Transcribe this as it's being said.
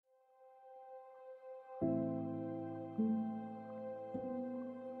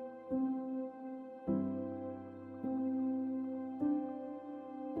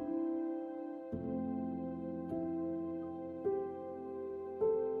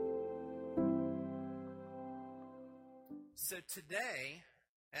So today,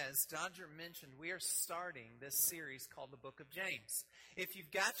 as Dodger mentioned, we are starting this series called the Book of James. If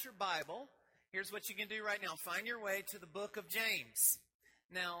you've got your Bible, here's what you can do right now. Find your way to the Book of James.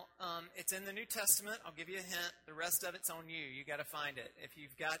 Now, it's in the New Testament. I'll give you a hint. The rest of it's on you. You got to find it. If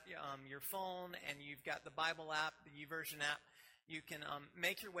you've got your phone and you've got the Bible app, the YouVersion app, you can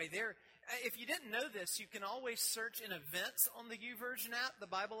make your way there. If you didn't know this, you can always search in events on the YouVersion app, the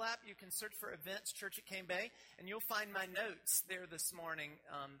Bible app. You can search for events, Church at Cane Bay, and you'll find my notes there this morning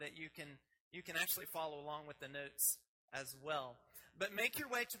that you can actually follow along with the notes as well. But make your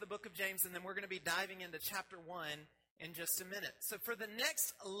way to the Book of James, and then we're going to be diving into chapter 1 in just a minute. So for the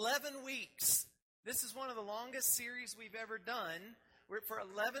next 11 weeks, this is one of the longest series we've ever done. For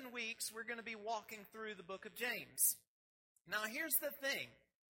 11 weeks, we're going to be walking through the Book of James. Now, here's the thing.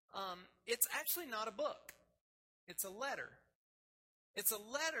 It's actually not a book. It's a letter. It's a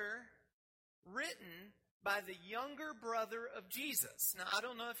letter written by the younger brother of Jesus. Now, I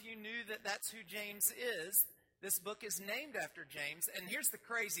don't know if you knew that that's who James is. This book is named after James. And here's the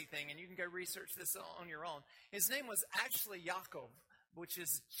crazy thing, and you can go research this on your own. His name was actually Yaakov, which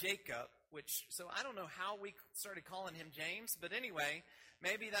is Jacob, so I don't know how we started calling him James, but anyway,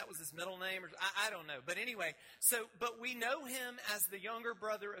 maybe that was his middle name, or I don't know. But anyway, but we know him as the younger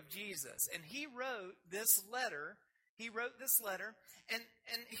brother of Jesus, and he wrote this letter. And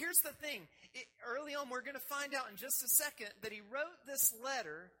here's the thing. Early on, we're going to find out in just a second that he wrote this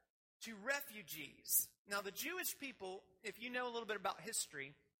letter to refugees. Now, the Jewish people, if you know a little bit about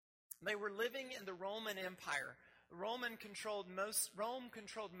history, they were living in the Roman Empire. Rome controlled most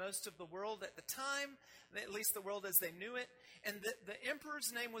of the world at the time, at least the world as they knew it. And the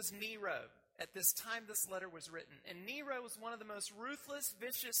emperor's name was Nero at this time this letter was written. And Nero was one of the most ruthless,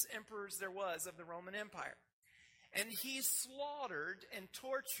 vicious emperors there was of the Roman Empire. And he slaughtered and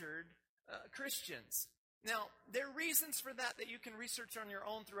tortured Christians. Now, there are reasons for that you can research on your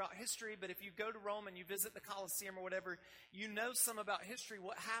own throughout history, but if you go to Rome and you visit the Colosseum or whatever, you know some about history.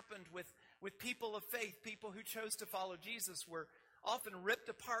 What happened with people of faith, people who chose to follow Jesus, were often ripped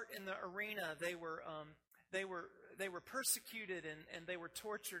apart in the arena. They were persecuted and they were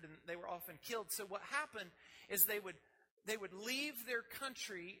tortured and they were often killed. So what happened is they would leave their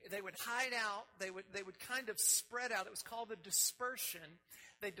country, they would hide out, they would kind of spread out. It was called the dispersion.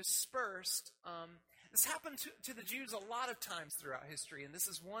 They dispersed. This happened to the Jews a lot of times throughout history, and this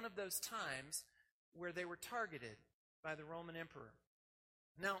is one of those times where they were targeted by the Roman emperor.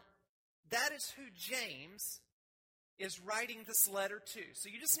 Now, that is who James is writing this letter to. So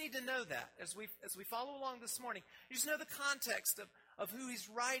you just need to know that as we follow along this morning. You just know the context of who he's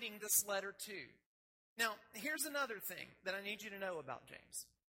writing this letter to. Now, here's another thing that I need you to know about James.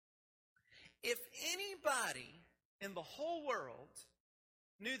 If anybody in the whole world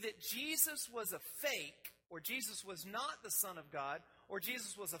knew that Jesus was a fake, or Jesus was not the Son of God, or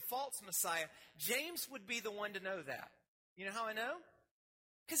Jesus was a false Messiah, James would be the one to know that. You know how I know?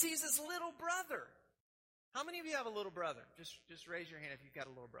 Because he's his little brother. How many of you have a little brother? Just raise your hand if you've got a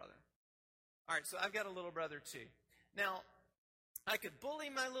little brother. All right, so I've got a little brother too. Now, I could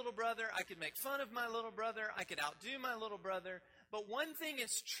bully my little brother. I could make fun of my little brother. I could outdo my little brother. But one thing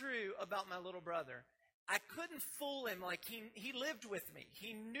is true about my little brother. I couldn't fool him. Like he lived with me.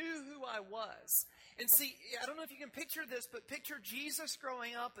 He knew who I was. And see, I don't know if you can picture this, but picture Jesus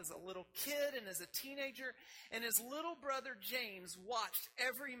growing up as a little kid and as a teenager, and his little brother James watched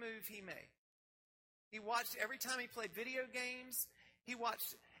every move he made. He watched every time he played video games. He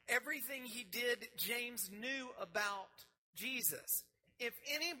watched everything he did. James knew about Jesus. If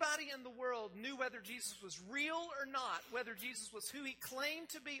anybody in the world knew whether Jesus was real or not, whether Jesus was who he claimed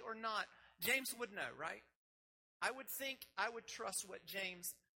to be or not, James would know, right? I would trust what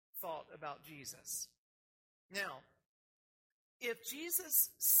James thought about Jesus. Now, if Jesus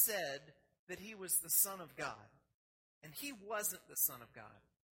said that he was the Son of God, and he wasn't the Son of God,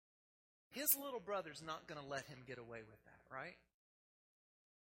 his little brother's not going to let him get away with that, right?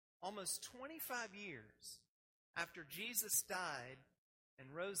 Almost 25 years after Jesus died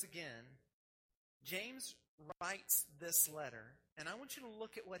and rose again, James writes this letter. And I want you to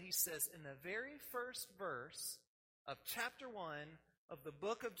look at what he says in the very first verse of chapter 1 of the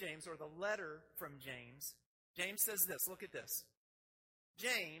book of James, or the letter from James. James says this. Look at this.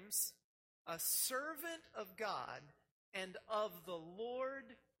 James, a servant of God and of the Lord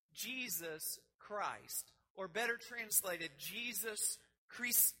Jesus Christ, or better translated, Jesus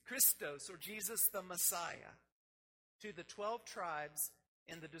Christos, or Jesus the Messiah, to the 12 tribes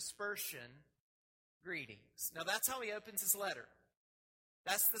in the dispersion, greetings. Now that's how he opens his letter.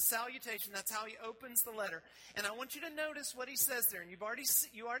 That's the salutation. That's how he opens the letter. And I want you to notice what he says there. And you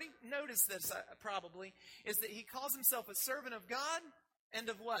already noticed this probably, is that he calls himself a servant of God and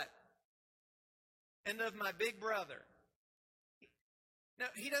of what? And of my big brother. Now,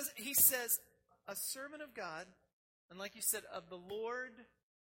 he says a servant of God, and like you said, of the Lord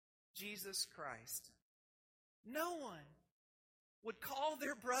Jesus Christ. No one would call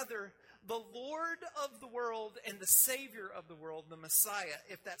their brother the Lord of the world and the Savior of the world, the Messiah,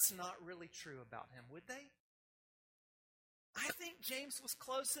 if that's not really true about him, would they? I think James was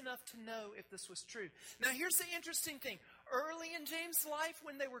close enough to know if this was true. Now, here's the interesting thing. Early in James' life,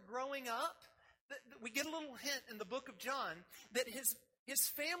 when they were growing up, we get a little hint in the book of John that his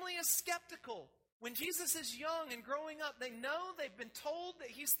family is skeptical. When Jesus is young and growing up, they know, they've been told that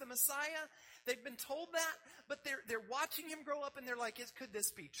he's the Messiah. They've been told that, but they're watching him grow up and they're like, could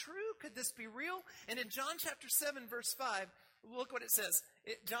this be true? Could this be real? And in John chapter 7, verse 5, look what it says.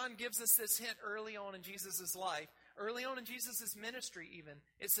 John gives us this hint early on in Jesus' life. Early on in Jesus' ministry even.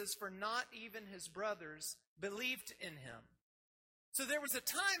 It says, for not even his brothers believed in him. So there was a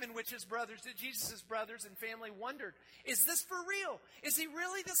time in which Jesus' brothers and family wondered, is this for real? Is he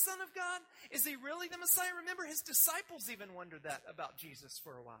really the Son of God? Is he really the Messiah? Remember, his disciples even wondered that about Jesus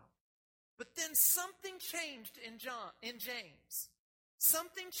for a while. But then something changed in James.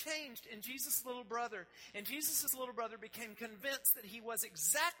 Something changed in Jesus' little brother. And Jesus' little brother became convinced that he was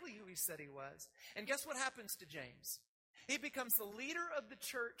exactly who he said he was. And guess what happens to James? He becomes the leader of the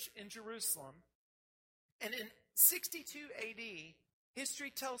church in Jerusalem. And in 62 AD,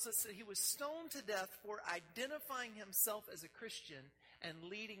 history tells us that he was stoned to death for identifying himself as a Christian and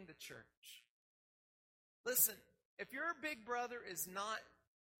leading the church. Listen, if your big brother is not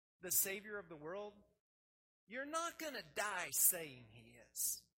the Savior of the world, you're not going to die saying he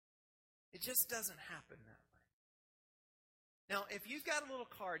is. It just doesn't happen that way. Now, if you've got a little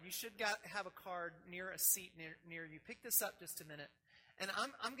card, you should have a card near a seat near you. Pick this up just a minute. And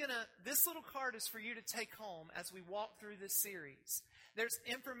this little card is for you to take home as we walk through this series. There's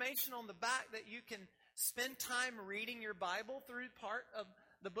information on the back that you can spend time reading your Bible through part of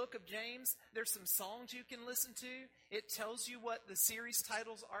the book of James. There's some songs you can listen to. It tells you what the series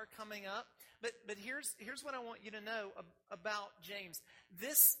titles are coming up. But here's what I want you to know about James.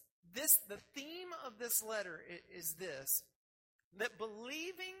 The theme of this letter is this, that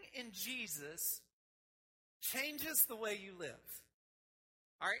believing in Jesus changes the way you live.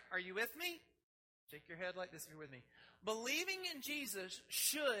 All right, are you with me? Shake your head like this if you're with me. Believing in Jesus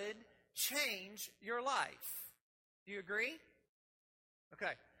should change your life. Do you agree?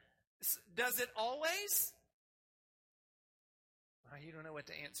 Okay. Does it always? Oh, you don't know what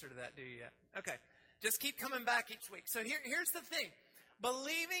to answer to that, do you yet? Okay. Just keep coming back each week. So here's the thing.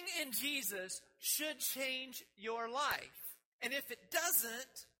 Believing in Jesus should change your life. And if it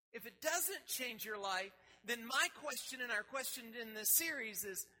doesn't change your life, then my question and our question in this series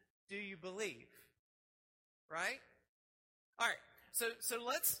is, do you believe? Right? All right. So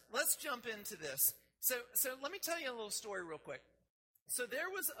let's jump into this. So let me tell you a little story real quick. So there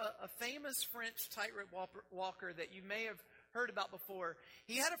was a famous French tightrope walker that you may have heard about before.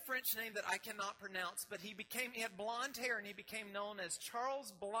 He had a French name that I cannot pronounce, but he had blonde hair and he became known as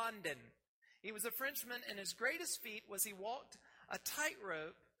Charles Blondin. He was a Frenchman, and his greatest feat was he walked a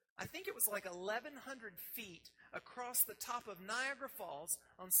tightrope, I think it was like 1,100 feet across the top of Niagara Falls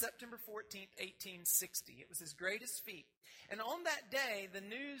on September 14th, 1860. It was his greatest feat. And on that day, the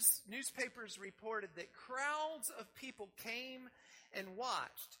newspapers reported that crowds of people came and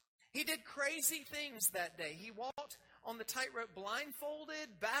watched. He did crazy things that day. He walked on the tightrope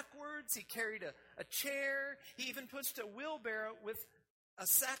blindfolded, backwards. He carried a chair. He even pushed a wheelbarrow with a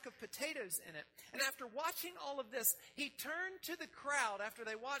sack of potatoes in it. And after watching all of this, he turned to the crowd after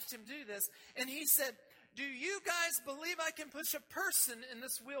they watched him do this, and he said, "Do you guys believe I can push a person in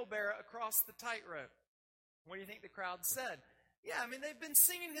this wheelbarrow across the tightrope?" What do you think the crowd said? Yeah, they've been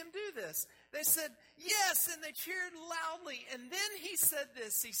singing him do this. They said, yes, and they cheered loudly. And then he said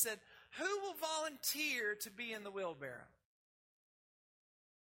this. He said, "Who will volunteer to be in the wheelbarrow?"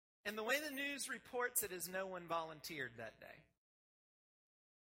 And the way the news reports it is no one volunteered that day.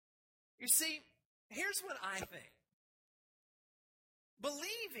 You see, here's what I think.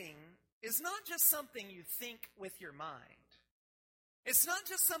 Believing is not just something you think with your mind. It's not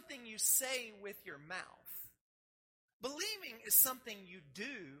just something you say with your mouth. Believing is something you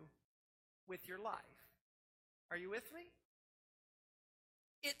do with your life. Are you with me?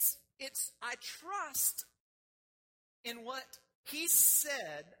 It's I trust in what he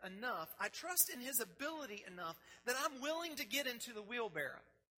said enough. I trust in his ability enough that I'm willing to get into the wheelbarrow.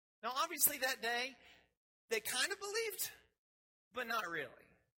 Now, obviously that day, they kind of believed, but not really.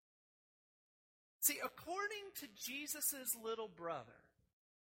 See, according to Jesus' little brother,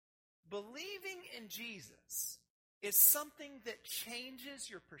 believing in Jesus is something that changes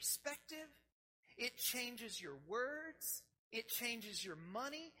your perspective. It changes your words. It changes your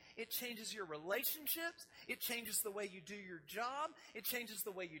money. It changes your relationships. It changes the way you do your job. It changes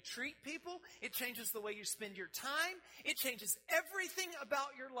the way you treat people. It changes the way you spend your time. It changes everything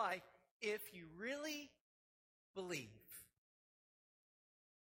about your life if you really believe.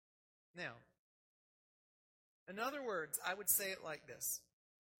 Now, in other words, I would say it like this.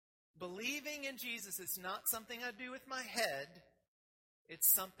 Believing in Jesus is not something I do with my head.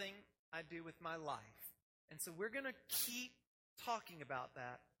 It's something I do with my life. And so we're going to keep talking about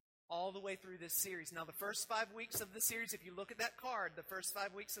that all the way through this series. Now, the first 5 weeks of the series, if you look at that card, the first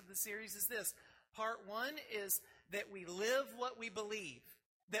 5 weeks of the series is this. Part 1 is that we live what we believe,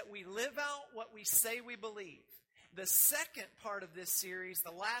 that we live out what we say we believe. The second part of this series,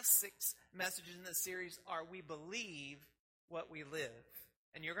 the last 6 messages in this series, are we believe what we live.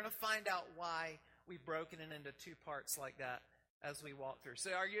 And you're going to find out why we've broken it into 2 parts like that as we walk through.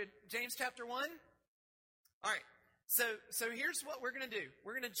 So are you at James chapter 1? All right. So here's what we're going to do.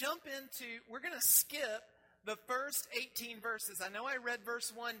 We're going to skip the first 18 verses. I know I read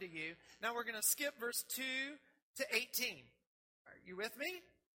verse 1 to you. Now we're going to skip verse 2 to 18. Are you with me?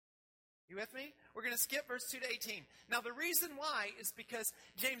 You with me? We're going to skip verse 2 to 18. Now, the reason why is because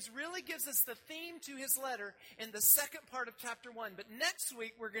James really gives us the theme to his letter in the second part of chapter 1. But next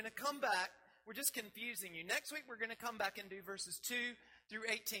week, we're going to come back. We're just confusing you. Next week, we're going to come back and do verses 2 through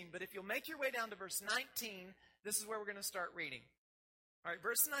 18. But if you'll make your way down to verse 19, this is where we're going to start reading. All right,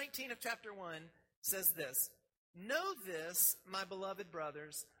 verse 19 of chapter 1 says this. Know this, my beloved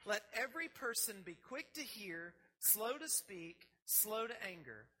brothers, let every person be quick to hear, slow to speak, slow to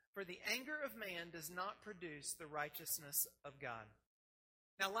anger. For the anger of man does not produce the righteousness of God.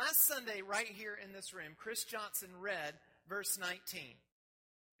 Now, last Sunday, right here in this room, Chris Johnson read verse 19.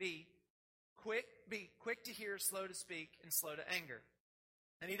 Be quick to hear, slow to speak, and slow to anger.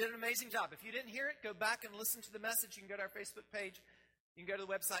 And he did an amazing job. If you didn't hear it, go back and listen to the message. You can go to our Facebook page. You can go to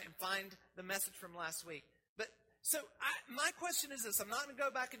the website and find the message from last week. But so my question is this. I'm not going to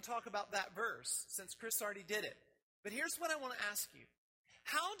go back and talk about that verse since Chris already did it. But here's what I want to ask you.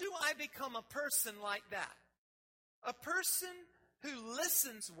 How do I become a person like that? A person who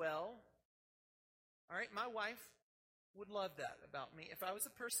listens well. All right, my wife would love that about me. If I was a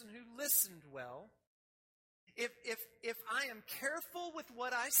person who listened well, if I am careful with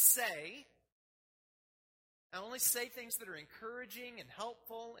what I say, I only say things that are encouraging and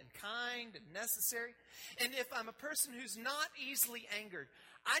helpful and kind and necessary. And if I'm a person who's not easily angered,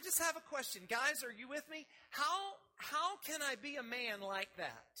 I just have a question. Guys, are you with me? How can I be a man like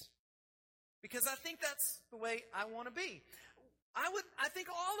that? Because I think that's the way I want to be. I think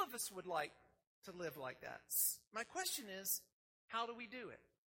all of us would like to live like that. My question is, how do we do it?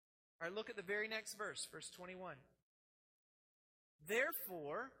 All right, look at the very next verse, verse 21.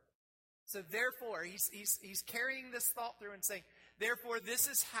 Therefore, he's carrying this thought through and saying, therefore, this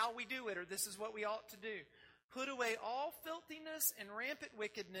is how we do it, or this is what we ought to do. Put away all filthiness and rampant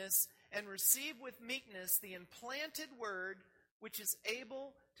wickedness, and receive with meekness the implanted word, which is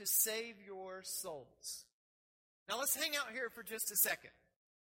able to save your souls. Now let's hang out here for just a second.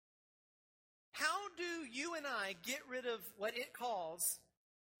 How do you and I get rid of what it calls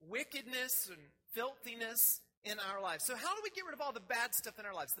wickedness and filthiness in our lives? So how do we get rid of all the bad stuff in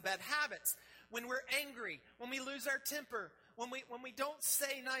our lives, the bad habits? When we're angry, when we lose our temper, when we don't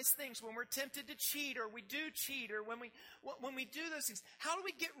say nice things, when we're tempted to cheat, or we do cheat, or when we do those things, how do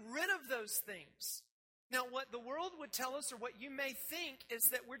we get rid of those things? Now, what the world would tell us, or what you may think, is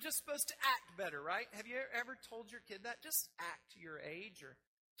that we're just supposed to act better, right? Have you ever told your kid that? Just act your age, or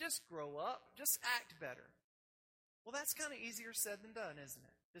just grow up, just act better. Well, that's kind of easier said than done, isn't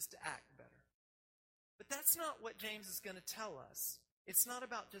it? Just to act better. But that's not what James is going to tell us. It's not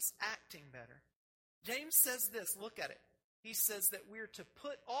about just acting better. James says this, look at it. He says that we're to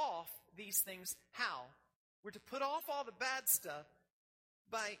put off these things. How? We're to put off all the bad stuff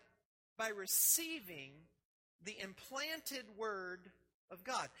by receiving the implanted word of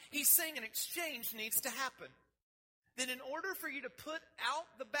God. He's saying an exchange needs to happen. That in order for you to put out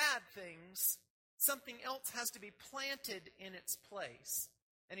the bad things, something else has to be planted in its place.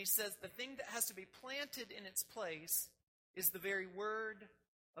 And he says the thing that has to be planted in its place is the very word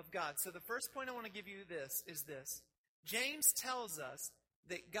of God. So the first point I want to give you is this. James tells us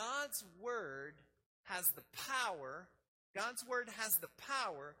that God's word has the power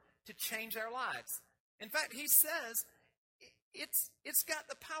to change our lives. In fact, he says it's got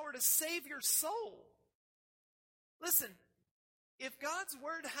the power to save your soul. Listen, if God's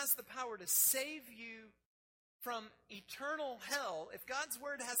word has the power to save you from eternal hell, if God's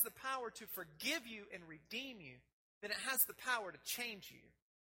word has the power to forgive you and redeem you, then it has the power to change you.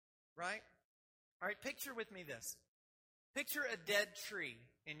 Right? All right, picture with me this. Picture a dead tree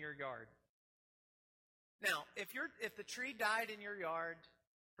in your yard. Now, if the tree died in your yard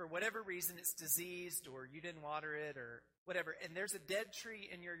for whatever reason, it's diseased or you didn't water it or whatever, and there's a dead tree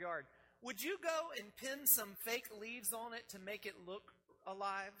in your yard, would you go and pin some fake leaves on it to make it look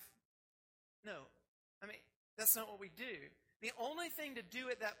alive? No. I mean, that's not what we do. The only thing to do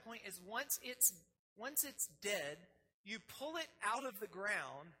at that point is once it's dead, you pull it out of the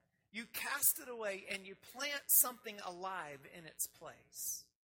ground, you cast it away, and you plant something alive in its place.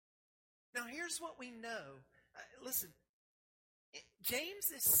 Now, here's what we know. Listen,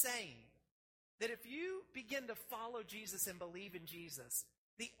 James is saying that if you begin to follow Jesus and believe in Jesus,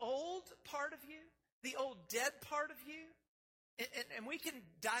 the old part of you, the old dead part of you, and we can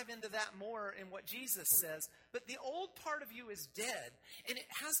dive into that more in what Jesus says, but the old part of you is dead, and it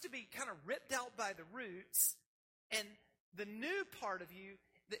has to be kind of ripped out by the roots, and the new part of you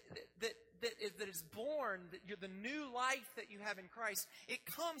that is born, that you're the new life that you have in Christ, it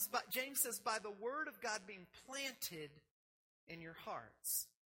comes, by, James says, by the word of God being planted in your hearts.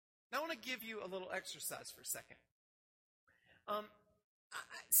 Now I want to give you a little exercise for a second.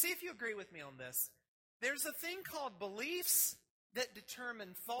 See if you agree with me on this. There's a thing called beliefs that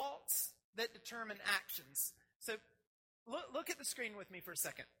determine thoughts, that determine actions. So look at the screen with me for a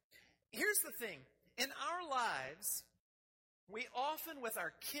second. Here's the thing. In our lives, we often, with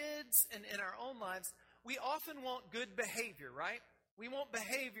our kids and in our own lives, we often want good behavior, right? We want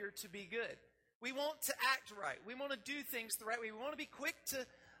behavior to be good. We want to act right. We want to do things the right way. We want to be quick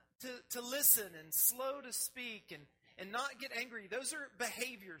to listen and slow to speak and not get angry. Those are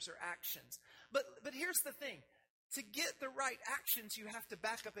behaviors or actions. But here's the thing. To get the right actions, you have to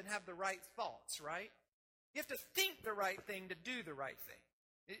back up and have the right thoughts, right? You have to think the right thing to do the right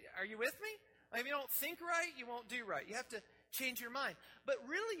thing. Are you with me? If you don't think right, you won't do right. You have to change your mind. But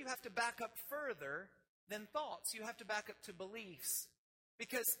really, you have to back up further than thoughts. You have to back up to beliefs.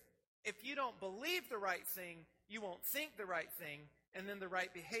 Because if you don't believe the right thing, you won't think the right thing, and then the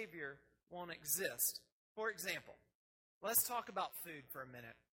right behavior won't exist. For example, let's talk about food for a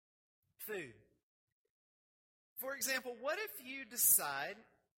minute. Food. For example, what if you decide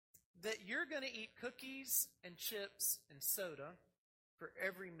that you're going to eat cookies and chips and soda for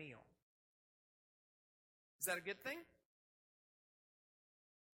every meal? Is that a good thing?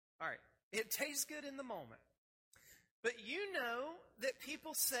 All right. It tastes good in the moment. But you know that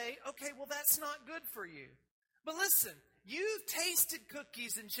people say, okay, well, that's not good for you. But listen, you've tasted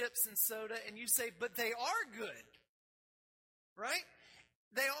cookies and chips and soda, and you say, but they are good. Right?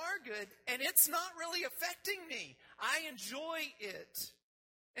 They are good, and it's not really affecting me. I enjoy it.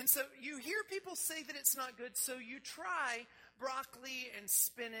 And so you hear people say that it's not good, so you try broccoli and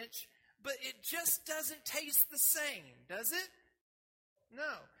spinach, but it just doesn't taste the same, does it?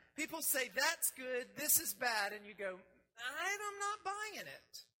 No. People say, that's good, this is bad, and you go, I'm not buying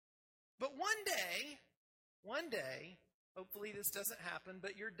it. But one day, hopefully this doesn't happen,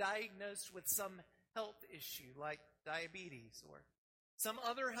 but you're diagnosed with some health issue like diabetes or some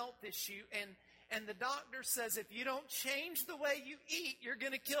other health issue, and the doctor says if you don't change the way you eat, you're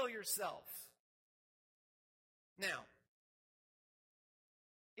going to kill yourself. Now,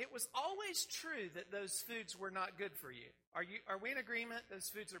 it was always true that those foods were not good for you. Are we in agreement? Those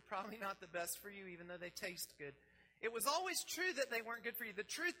foods are probably not the best for you, even though they taste good. It was always true that they weren't good for you. The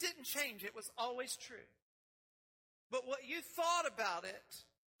truth didn't change. It was always true. But what you thought about it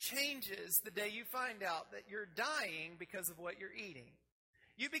changes the day you find out that you're dying because of what you're eating.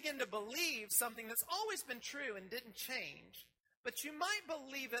 You begin to believe something that's always been true and didn't change, but you might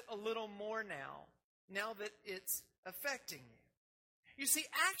believe it a little more now that it's affecting you. You see,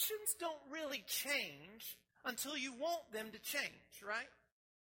 actions don't really change until you want them to change, right?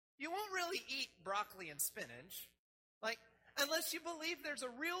 You won't really eat broccoli and spinach, unless you believe there's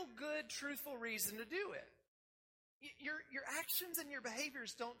a real good, truthful reason to do it. Your actions and your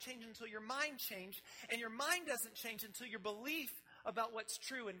behaviors don't change until your mind changes, and your mind doesn't change until your belief about what's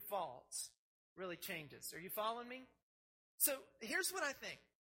true and false really changes. Are you following me? So here's what I think.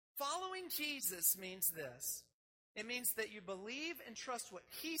 Following Jesus means this. It means that you believe and trust what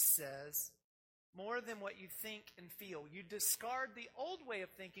he says more than what you think and feel. You discard the old way of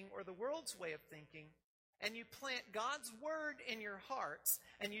thinking or the world's way of thinking, and you plant God's word in your hearts,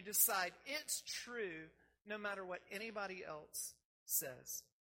 and you decide it's true no matter what anybody else says.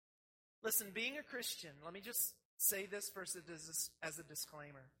 Listen, being a Christian, let me just say this first as a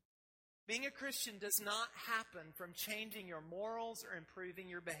disclaimer. Being a Christian does not happen from changing your morals or improving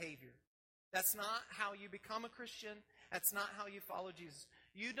your behavior. That's not how you become a Christian. That's not how you follow Jesus.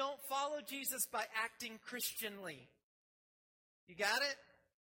 You don't follow Jesus by acting Christianly. You got it?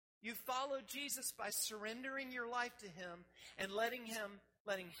 You follow Jesus by surrendering your life to Him and letting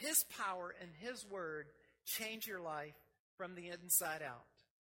His power and His Word change your life from the inside out.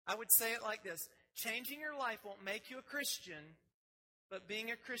 I would say it like this. Changing your life won't make you a Christian, but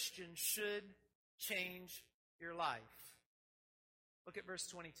being a Christian should change your life. Look at verse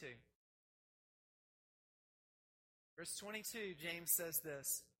 22. Verse 22, James says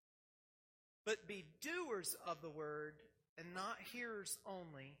this, "But be doers of the word and not hearers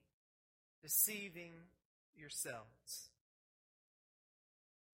only, deceiving yourselves."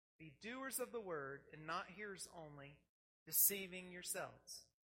 Be doers of the word and not hearers only, deceiving yourselves.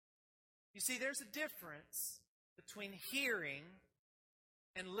 You see, there's a difference between hearing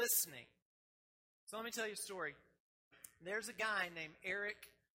and listening. So let me tell you a story. There's a guy named Eric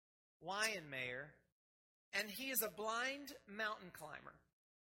Weihenmayer, and he is a blind mountain climber.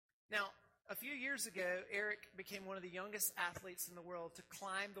 Now, a few years ago, Eric became one of the youngest athletes in the world to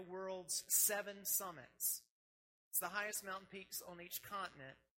climb the world's 7 summits. It's the highest mountain peaks on each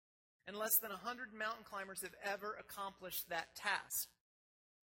continent, and less than 100 mountain climbers have ever accomplished that task.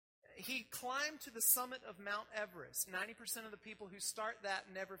 He climbed to the summit of Mount Everest. 90% of the people who start that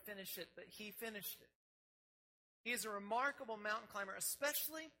never finish it, but he finished it. He is a remarkable mountain climber,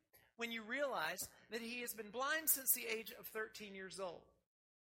 especially when you realize that he has been blind since the age of 13 years old.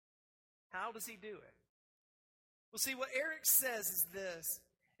 How does he do it? Well, see, what Eric says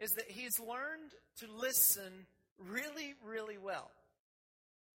is that he's learned to listen really, really well.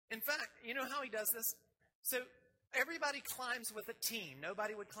 In fact, you know how he does this? So everybody climbs with a team.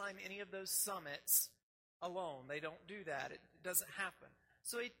 Nobody would climb any of those summits alone. They don't do that. It doesn't happen.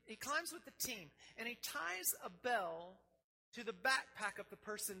 So he climbs with the team, and he ties a bell to the backpack of the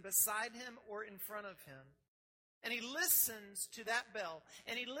person beside him or in front of him. And he listens to that bell.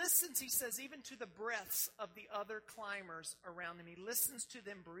 And he listens, he says, even to the breaths of the other climbers around him. He listens to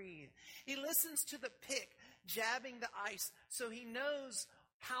them breathe. He listens to the pick jabbing the ice so he knows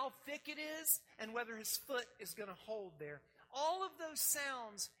how thick it is and whether his foot is going to hold there. All of those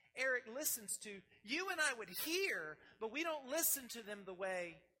sounds Eric listens to, you and I would hear, but we don't listen to them the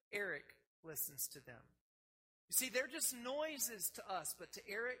way Eric listens to them. You see, they're just noises to us, but to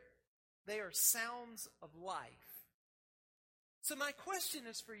Eric, they are sounds of life. So my question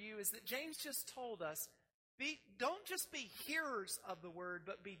is for you is that James just told us, don't just be hearers of the word,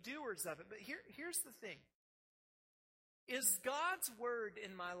 but be doers of it. But here's the thing. Is God's word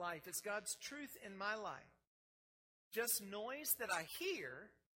in my life, is God's truth in my life just noise that I hear,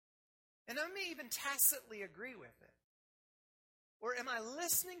 and I may even tacitly agree with it? Or am I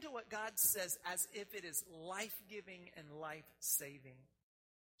listening to what God says as if it is life-giving and life-saving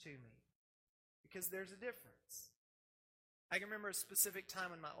to me? Because there's a difference. I can remember a specific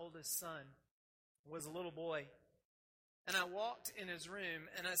time when my oldest son was a little boy, and I walked in his room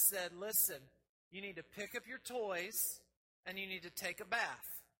and I said, "Listen, you need to pick up your toys and you need to take a bath."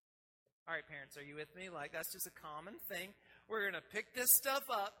 All right, parents, are you with me? Like, that's just a common thing. We're going to pick this stuff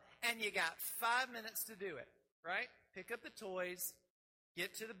up, and you got 5 minutes to do it, right? Pick up the toys,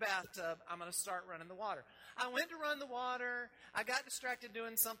 get to the bathtub. I'm going to start running the water. I went to run the water. I got distracted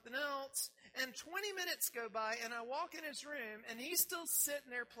doing something else, and 20 minutes go by, and I walk in his room, and he's still sitting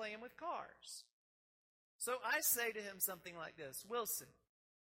there playing with cars. So I say to him something like this, "Wilson,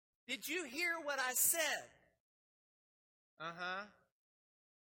 did you hear what I said?" "Uh-huh."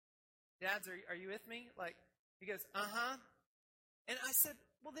 "Dads, are you with me?" Like, he goes, "Uh-huh." And I said,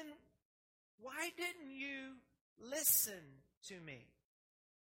 "Well, then why didn't you listen to me?"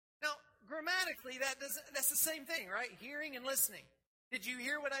 Now, grammatically, that's the same thing, right? Hearing and listening. Did you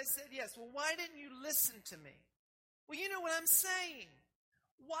hear what I said? Yes. Well, why didn't you listen to me? Well, you know what I'm saying.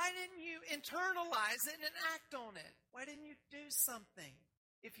 Why didn't you internalize it and act on it? Why didn't you do something?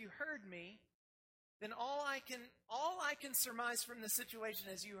 If you heard me, then all I can surmise from the situation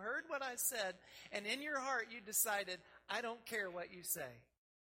is you heard what I said, and in your heart you decided, I don't care what you say.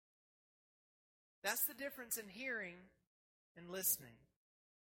 That's the difference in hearing and listening.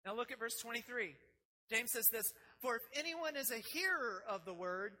 Now look at verse 23. James says this, "For if anyone is a hearer of the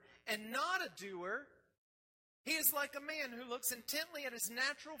word and not a doer, he is like a man who looks intently at his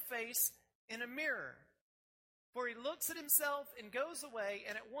natural face in a mirror. For he looks at himself and goes away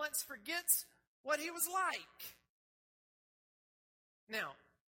and at once forgets what he was like." Now,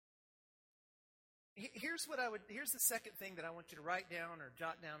 here's the second thing that I want you to write down or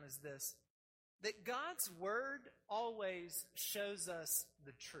jot down is this, that God's word always shows us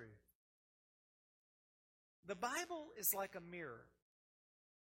the truth. The Bible is like a mirror.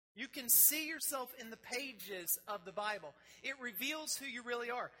 You can see yourself in the pages of the Bible. It reveals who you really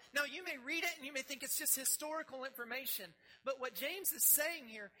are. Now, you may read it and you may think it's just historical information. But what James is saying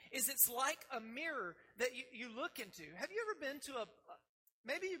here is it's like a mirror that you look into. Have you ever been to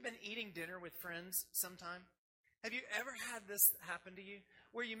maybe you've been eating dinner with friends sometime? Have you ever had this happen to you?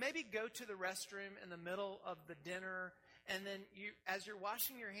 Where you maybe go to the restroom in the middle of the dinner, and then as you're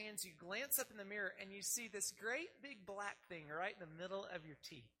washing your hands, you glance up in the mirror and you see this great big black thing right in the middle of your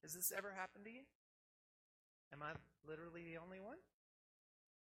teeth. Has this ever happened to you? Am I literally the only one?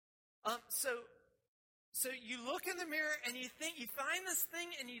 So you look in the mirror and you find this thing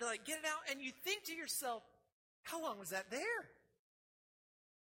and you get it out and you think to yourself, how long was that there?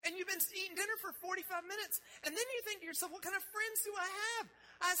 And you've been eating dinner for 45 minutes. And then you think to yourself, what kind of friends do I have?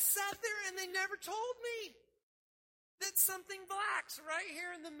 I sat there and they never told me that something black's right here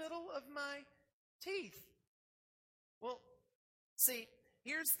in the middle of my teeth. Well, see,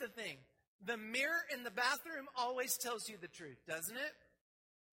 here's the thing. The mirror in the bathroom always tells you the truth, doesn't it?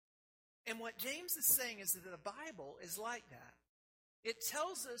 And what James is saying is that the Bible is like that. It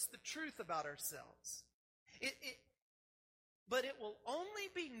tells us the truth about ourselves. But it will only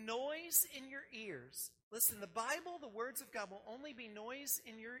be noise in your ears. Listen, the Bible, the words of God, will only be noise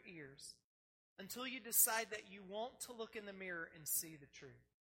in your ears until you decide that you want to look in the mirror and see the truth.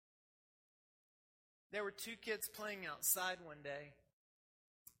 There were two kids playing outside one day,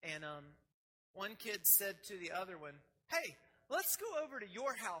 and one kid said to the other one, "Hey, let's go over to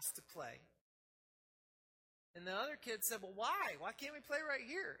your house to play." And the other kid said, "Well, why? Why can't we play right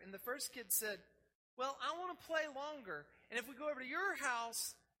here?" And the first kid said, "Well, I want to play longer. And if we go over to your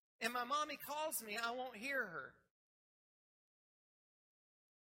house and my mommy calls me, I won't hear her."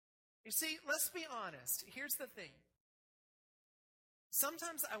 You see, let's be honest. Here's the thing.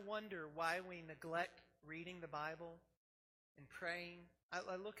 Sometimes I wonder why we neglect reading the Bible and praying.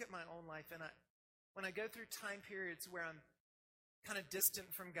 I look at my own life, and when I go through time periods where I'm kind of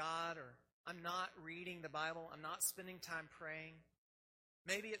distant from God, or I'm not reading the Bible, I'm not spending time praying.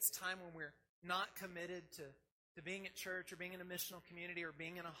 Maybe it's time when we're not committed to being at church or being in a missional community or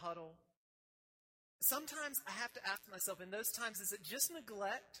being in a huddle. Sometimes I have to ask myself in those times, is it just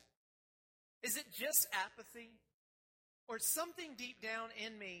neglect? Is it just apathy? Or something deep down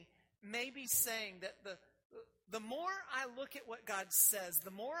in me may be saying that the more I look at what God says,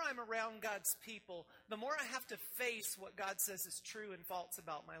 the more I'm around God's people, the more I have to face what God says is true and false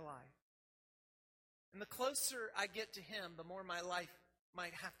about my life. And the closer I get to Him, the more my life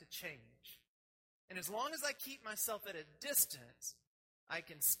might have to change. And as long as I keep myself at a distance, I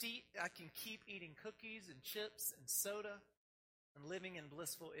can keep eating cookies and chips and soda and living in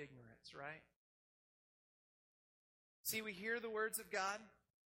blissful ignorance, right? See, we hear the words of God.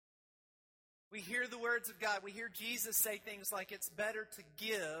 We hear the words of God. We hear Jesus say things like, it's better to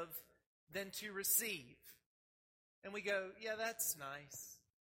give than to receive. And we go, yeah, that's nice.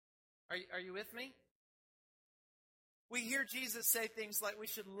 Are you with me? We hear Jesus say things like we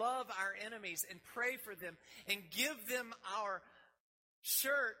should love our enemies and pray for them and give them our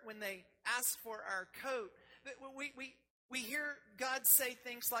shirt when they ask for our coat. We hear God say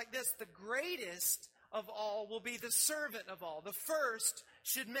things like this: the greatest of all will be the servant of all. The first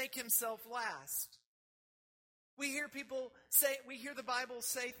should make himself last. We hear the Bible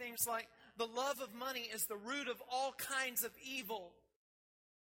say things like the love of money is the root of all kinds of evil.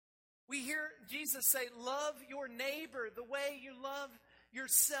 We hear Jesus say, love your neighbor the way you love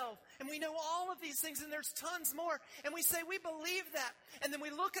yourself. And we know all of these things, and there's tons more. And we say we believe that. And then we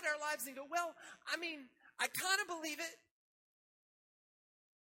look at our lives and go, well, I kind of believe it.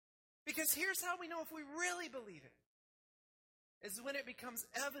 Because here's how we know if we really believe it, is when it becomes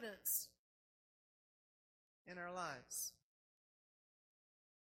evidence in our lives.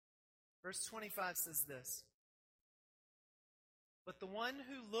 Verse 25 says this: but the one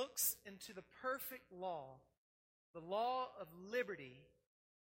who looks into the perfect law, the law of liberty,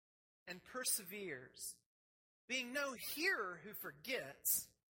 and perseveres, being no hearer who forgets,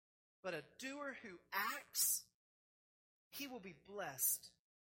 but a doer who acts, he will be blessed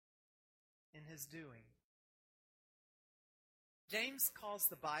in his doing. James calls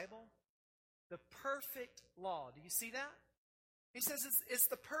the Bible the perfect law. Do you see that? He says it's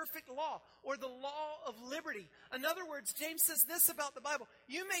the perfect law, or the law of liberty. In other words, James says this about the Bible.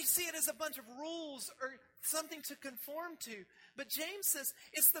 You may see it as a bunch of rules or something to conform to, but James says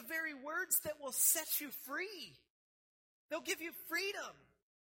it's the very words that will set you free. They'll give you freedom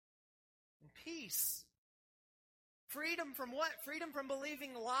and peace. Freedom from what? Freedom from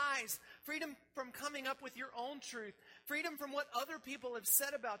believing lies. Freedom from coming up with your own truth. Freedom from what other people have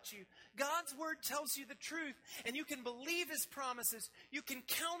said about you. God's word tells you the truth, and you can believe his promises. You can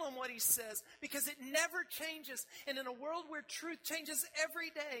count on what he says because it never changes. And in a world where truth changes every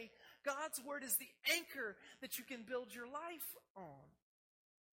day, God's word is the anchor that you can build your life on.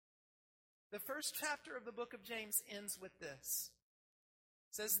 The first chapter of the book of James ends with this.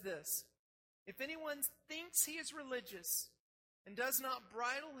 It says this: if anyone thinks he is religious and does not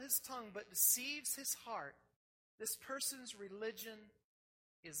bridle his tongue but deceives his heart, this person's religion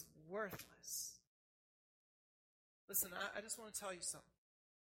is worthless. Listen, I just want to tell you something.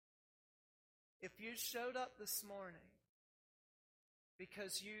 If you showed up this morning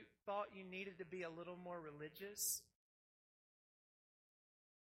because you thought you needed to be a little more religious,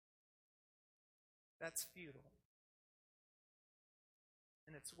 that's futile.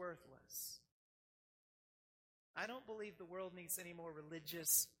 And it's worthless. I don't believe the world needs any more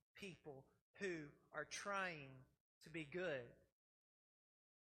religious people who are trying to be good.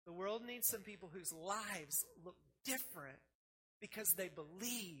 The world needs some people whose lives look different because they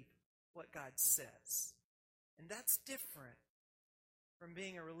believe what God says. And that's different from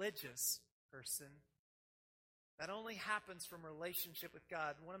being a religious person. That only happens from relationship with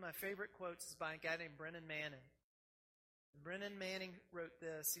God. One of my favorite quotes is by a guy named Brennan Manning. Brennan Manning wrote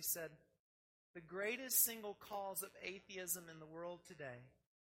this. He said, "The greatest single cause of atheism in the world today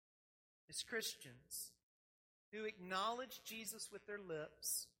is Christians who acknowledge Jesus with their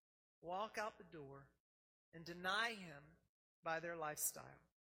lips, walk out the door, and deny him by their lifestyle.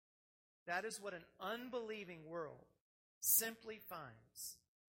 That is what an unbelieving world simply finds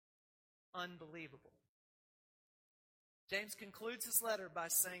unbelievable." James concludes his letter by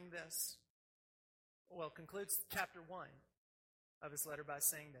saying this. Concludes chapter 1 of his letter by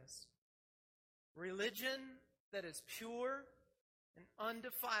saying this: religion that is pure and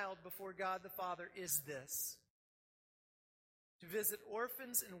undefiled before God the Father is this: to visit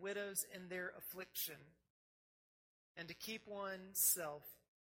orphans and widows in their affliction, and to keep oneself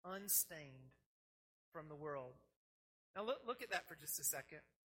unstained from the world. Now look at that for just a second.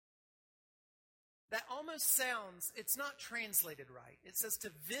 That almost sounds, it's not translated right. It says to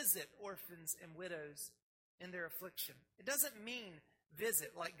visit orphans and widows in their affliction. It doesn't mean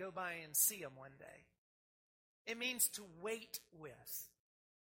visit, like go by and see them one day. It means to wait with,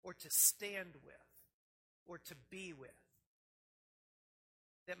 or to stand with, or to be with.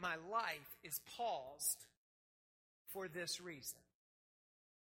 That my life is paused for this reason.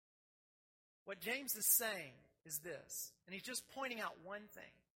 What James is saying is this, and he's just pointing out one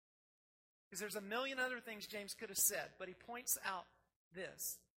thing. Because there's a million other things James could have said, but he points out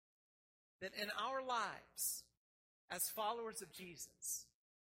this: that in our lives, as followers of Jesus,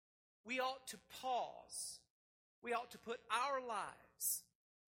 we ought to pause. We ought to put our lives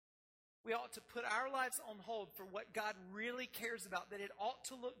on hold for what God really cares about, that it ought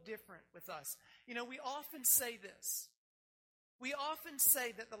to look different with us. You know, we often say this. We often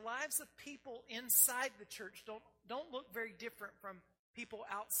say that the lives of people inside the church don't look very different from people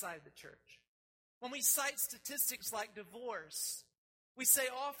outside the church. When we cite statistics like divorce, we say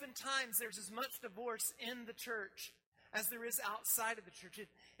oftentimes there's as much divorce in the church as there is outside of the church.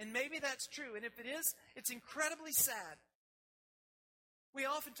 And maybe that's true. And if it is, it's incredibly sad. We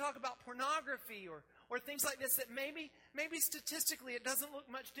often talk about pornography or things like this, that maybe statistically it doesn't look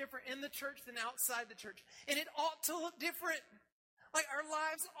much different in the church than outside the church. And it ought to look different. Like our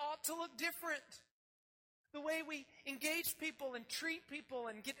lives ought to look different. The way we engage people and treat people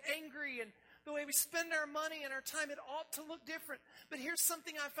and get angry, and the way we spend our money and our time, it ought to look different. But here's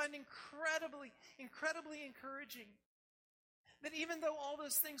something I find incredibly, incredibly encouraging. That even though all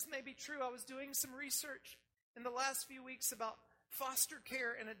those things may be true, I was doing some research in the last few weeks about foster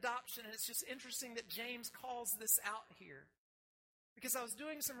care and adoption, and it's just interesting that James calls this out here. Because I was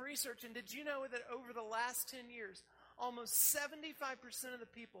doing some research, and did you know that over the last 10 years, almost 75% of the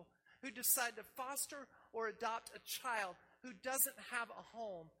people who decide to foster or adopt a child who doesn't have a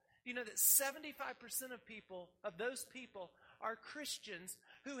home, you know that 75% of those people are Christians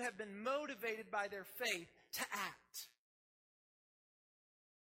who have been motivated by their faith to act.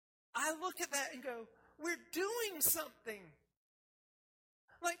 I look at that and go, we're doing something.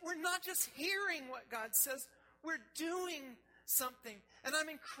 Like, we're not just hearing what God says, we're doing something. And I'm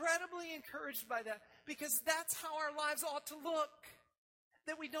incredibly encouraged by that, because that's how our lives ought to look.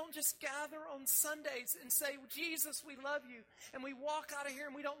 That we don't just gather on Sundays and say, Jesus, we love you, and we walk out of here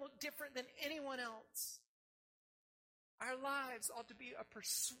and we don't look different than anyone else. Our lives ought to be a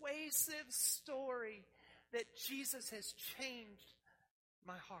persuasive story that Jesus has changed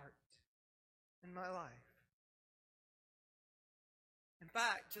my heart and my life. In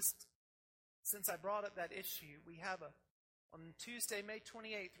fact, just since I brought up that issue, we have on Tuesday, May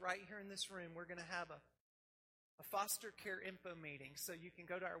 28th, right here in this room, we're going to have a foster care info meeting. So you can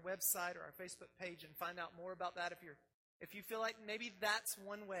go to our website or our Facebook page and find out more about that. If you feel like maybe that's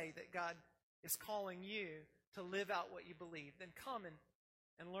one way that God is calling you to live out what you believe, then come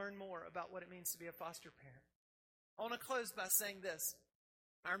and learn more about what it means to be a foster parent. I want to close by saying this.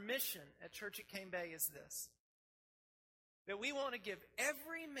 Our mission at Church at Cane Bay is this: that we want to give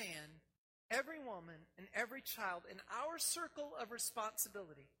every man, every woman, and every child in our circle of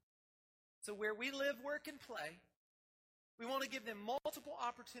responsibility, so where we live, work, and play, we want to give them multiple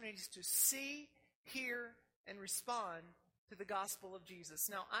opportunities to see, hear, and respond to the gospel of Jesus.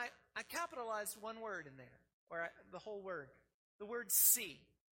 Now, I capitalized one word in there, or the whole word, the word see.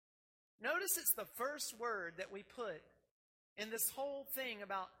 Notice it's the first word that we put in this whole thing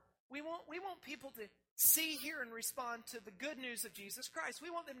about we want people to see, hear, and respond to the good news of Jesus Christ. We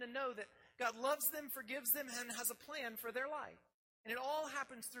want them to know that God loves them, forgives them, and has a plan for their life. And it all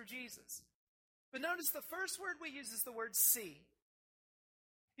happens through Jesus. But notice the first word we use is the word see.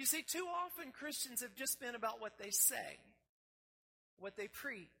 You see, too often Christians have just been about what they say, what they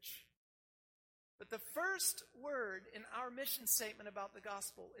preach. But the first word in our mission statement about the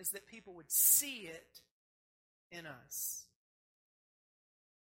gospel is that people would see it in us.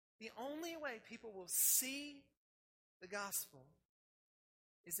 The only way people will see the gospel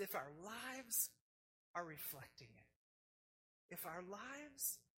is if our lives are reflecting it. If our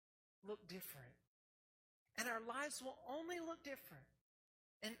lives look different. And our lives will only look different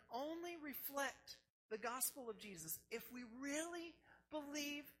and only reflect the gospel of Jesus if we really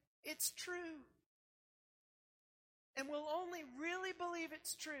believe it's true. And we'll only really believe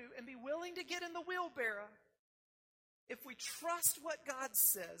it's true and be willing to get in the wheelbarrow if we trust what God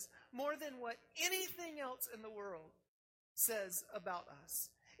says more than what anything else in the world says about us.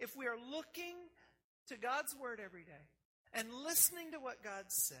 If we are looking to God's word every day and listening to what God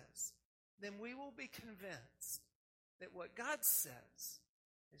says, then we will be convinced that what God says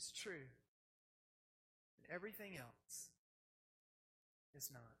is true and everything else is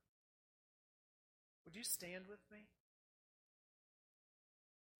not. Would you stand with me?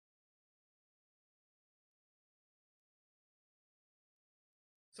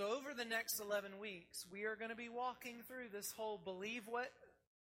 So over the next 11 weeks, we are going to be walking through this whole live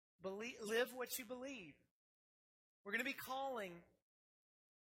what you believe. We're going to be calling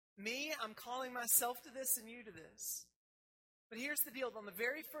I'm calling myself to this and you to this. But here's the deal. On the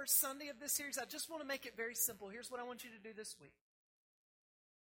very first Sunday of this series, I just want to make it very simple. Here's what I want you to do this week.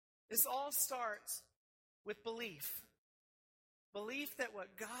 This all starts with belief. Belief that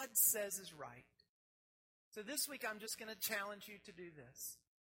what God says is right. So this week, I'm just going to challenge you to do this.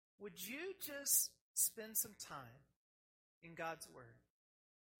 Would you just spend some time in God's Word?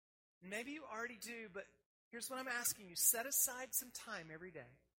 Maybe you already do, but here's what I'm asking you. Set aside some time every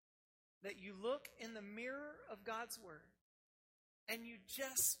day that you look in the mirror of God's Word and you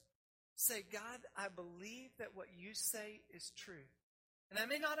just say, God, I believe that what you say is true. And I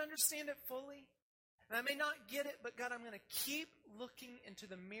may not understand it fully, and I may not get it, but God, I'm going to keep looking into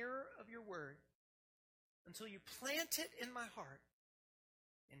the mirror of your Word until you plant it in my heart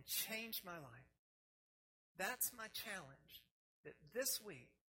and change my life. That's my challenge, that this week,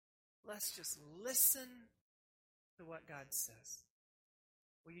 let's just listen to what God says.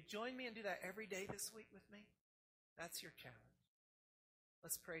 Will you join me and do that every day this week with me? That's your challenge.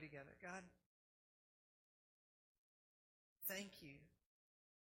 Let's pray together. God, thank you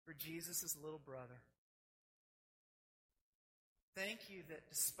for Jesus' little brother. Thank you that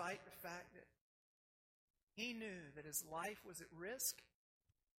despite the fact that he knew that his life was at risk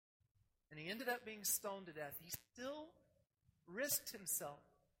and he ended up being stoned to death, he still risked himself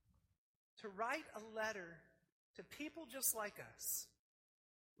to write a letter to people just like us,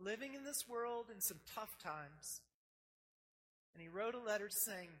 living in this world in some tough times. And he wrote a letter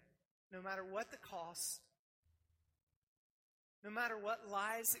saying, no matter what the cost, no matter what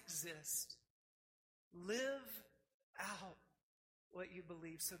lies exist, live out what you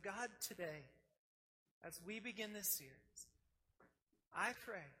believe. So God, today, as we begin this series, I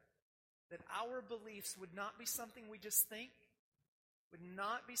pray that our beliefs would not be something we just think, would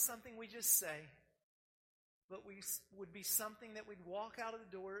not be something we just say, but we would be something that we'd walk out of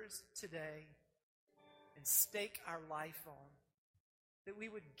the doors today and stake our life on. That we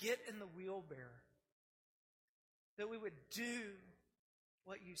would get in the wheelbarrow. That we would do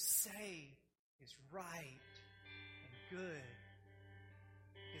what you say is right and good.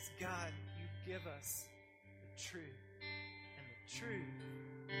 Because God, you give us the truth. And the truth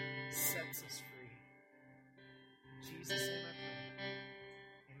sets us free. In Jesus' name I pray.